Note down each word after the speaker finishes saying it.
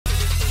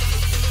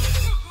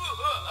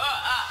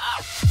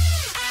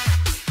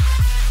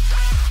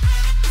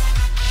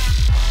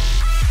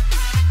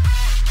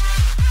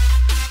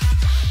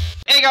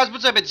Hey guys,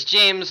 what's up? It's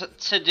James.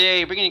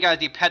 Today, bringing you guys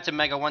the Pet to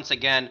Mega once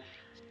again.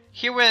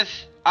 Here with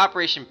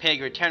Operation Pig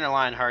or Tanner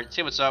Lionheart.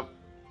 Say what's up.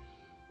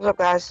 What's up,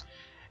 guys?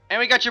 And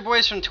we got your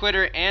boys from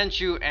Twitter,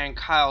 Andrew and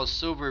Kyle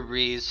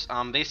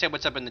Silverbreeze. They said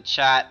what's up in the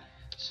chat.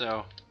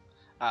 So,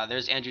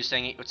 there's Andrew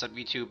saying what's up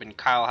YouTube, and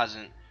Kyle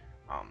hasn't.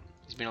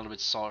 He's being a little bit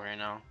salty right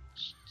now.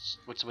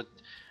 What's with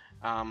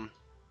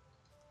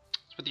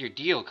your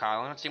deal,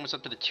 Kyle? I'm not saying what's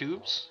up to the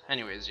tubes.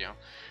 Anyways, yo,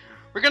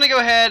 we're gonna go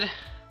ahead.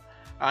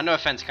 No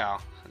offense,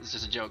 Kyle. It's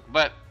just a joke,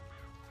 but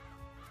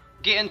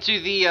get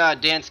into the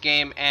dance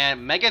game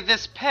and mega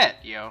this pet,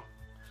 yo.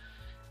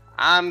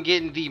 I'm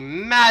getting the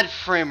mad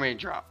frame rate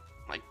drop,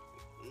 like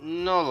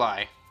no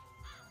lie.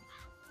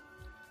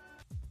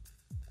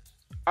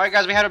 Alright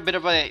guys, we had a bit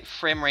of a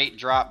frame rate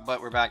drop, but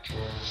we're back.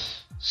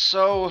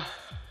 So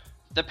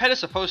the pet is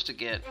supposed to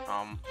get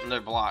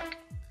another block,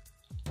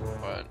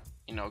 but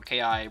you know,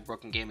 KI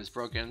broken game is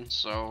broken,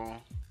 so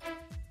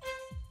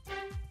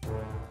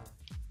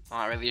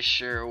not really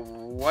sure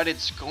what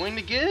it's going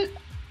to get.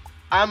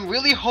 I'm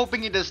really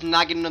hoping it does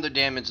not get another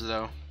damage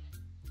though.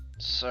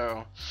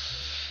 So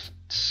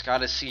just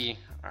gotta see.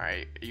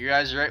 Alright, you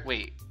guys right?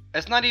 Wait,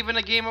 it's not even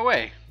a game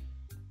away.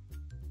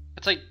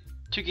 It's like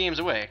 2 games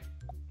away.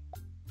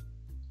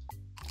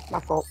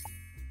 My fault.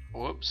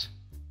 Whoops.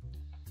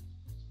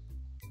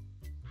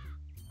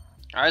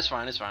 Alright, it's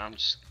fine, it's fine. I'm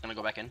just gonna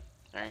go back in.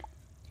 Alright.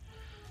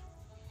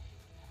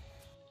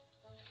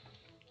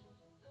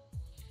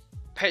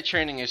 Pet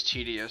training is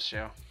tedious,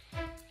 yo.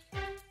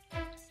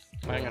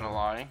 I ain't gonna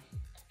lie.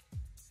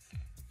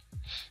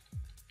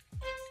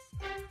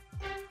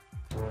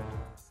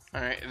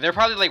 Alright, they're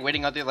probably like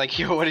waiting out there like,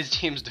 yo, what is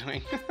James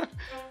doing?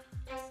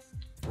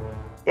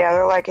 Yeah,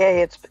 they're like,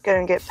 hey, it's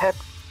gonna get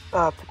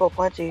people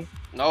plenty.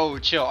 No,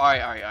 chill.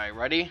 Alright,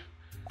 ready?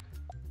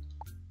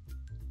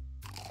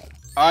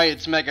 Alright,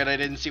 it's mega, I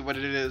didn't see what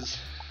it is.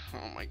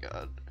 Oh my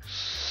god.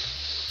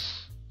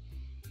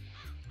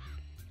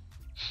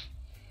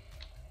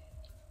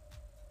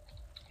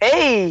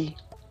 Hey!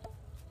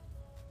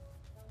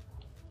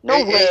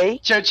 No way!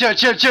 Chill.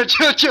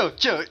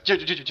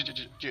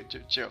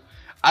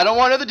 I don't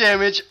want another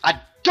damage.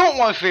 I don't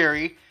want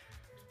fairy.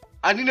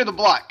 I need another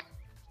block.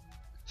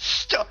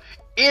 Stop,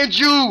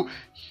 Andrew.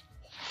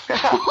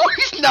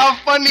 It's not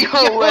funny.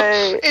 No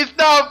way! It's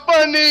not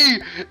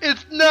funny.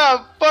 It's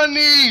not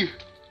funny.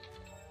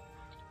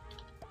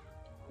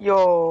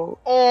 Yo!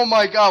 Oh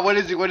my god! What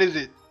is it? What is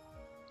it?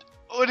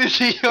 What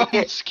is it? Yo,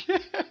 I'm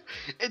scared.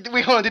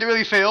 Wait, hold on. Did it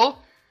really fail?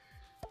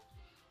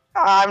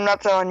 I'm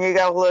not telling you. You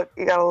gotta look.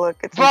 You gotta look.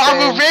 It's Bro, insane.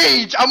 I'm a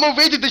rage. I'm a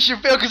rage if this shit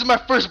fail because it's my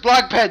first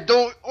block pad.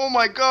 Don't. Oh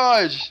my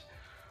gosh.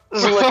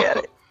 Just look at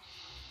it.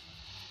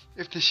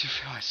 If this shit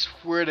fail, I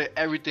swear to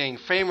everything.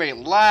 Frame rate,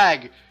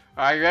 lag.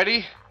 Alright, you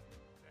ready?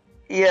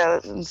 Yeah,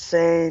 that's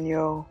insane,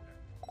 yo.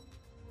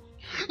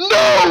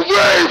 No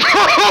way,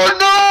 bro!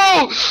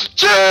 No!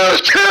 Chill!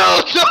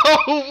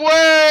 No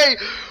way!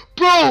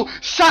 Bro,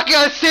 Saki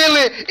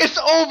assailant, it's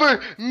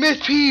over!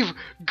 Myth Peeve,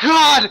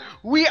 God,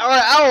 we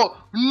are out!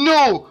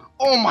 No!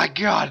 Oh my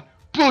god!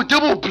 Bro,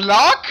 double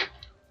block?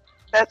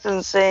 That's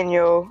insane,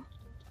 yo.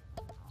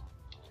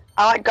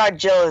 I like got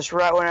jealous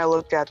right when I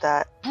looked at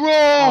that. Bro!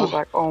 I was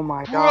like, oh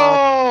my god.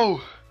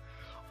 Bro!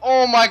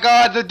 Oh my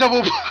god, the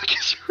double block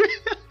is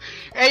real!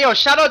 Hey yo,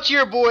 shout out to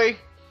your boy.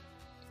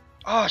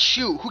 Oh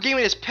shoot, who gave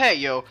me this pet,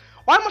 yo?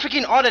 Why am I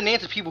forgetting all the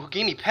names of people who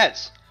gave me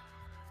pets?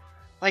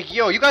 Like,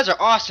 yo, you guys are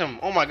awesome.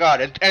 Oh my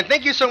god. And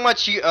thank you so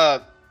much to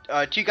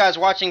you guys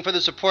watching for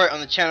the support on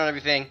the channel and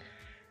everything.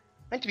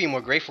 I need to be more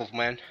grateful,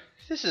 man.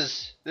 This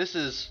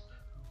is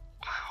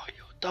wow,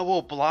 yo,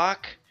 double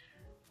block,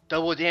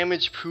 double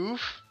damage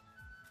proof.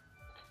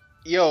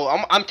 Yo,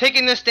 I'm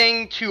taking this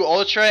thing to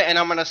Ultra and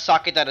I'm gonna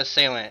socket that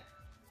assailant.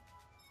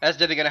 That's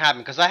definitely gonna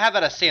happen because I have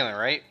that assailant,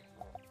 right?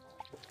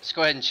 Let's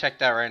go ahead and check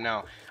that right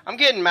now. I'm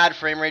getting mad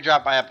frame rate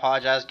drop. I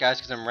apologize, guys,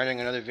 because I'm running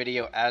another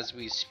video as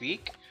we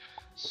speak.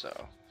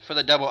 So, for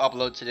the double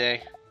upload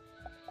today.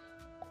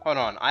 Hold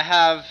on, I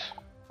have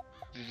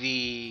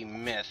the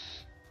Myth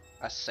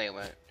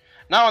Assailant.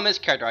 Not on this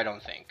character, I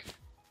don't think.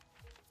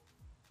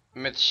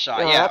 Myth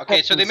Shot. Yeah,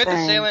 okay, so the Myth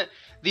Assailant,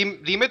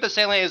 the Myth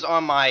Assailant is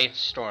on my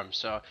Storm.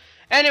 So,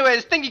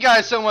 anyways, thank you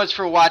guys so much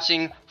for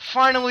watching.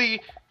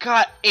 Finally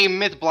got a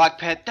Myth block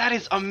pet. That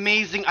is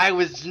amazing. I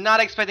was not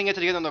expecting it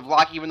to get another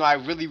block, even though I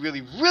really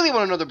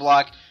want another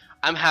block.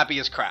 I'm happy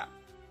as crap.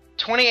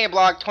 28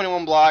 block,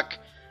 21 block,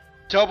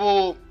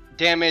 double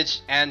damage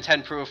and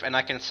 10 proof, and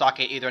I can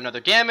socket either another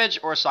damage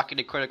or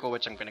socket a critical,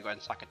 which I'm going to go ahead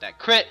and socket that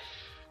crit,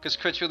 because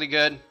crit's really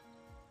good.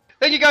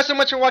 Thank you guys so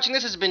much for watching.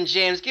 This has been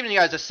James, giving you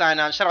guys a sign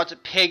out. Shout out to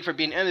Pig for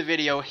being in the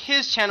video.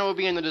 His channel will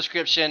be in the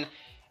description,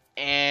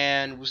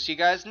 and we'll see you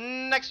guys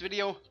next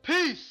video.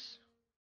 Peace!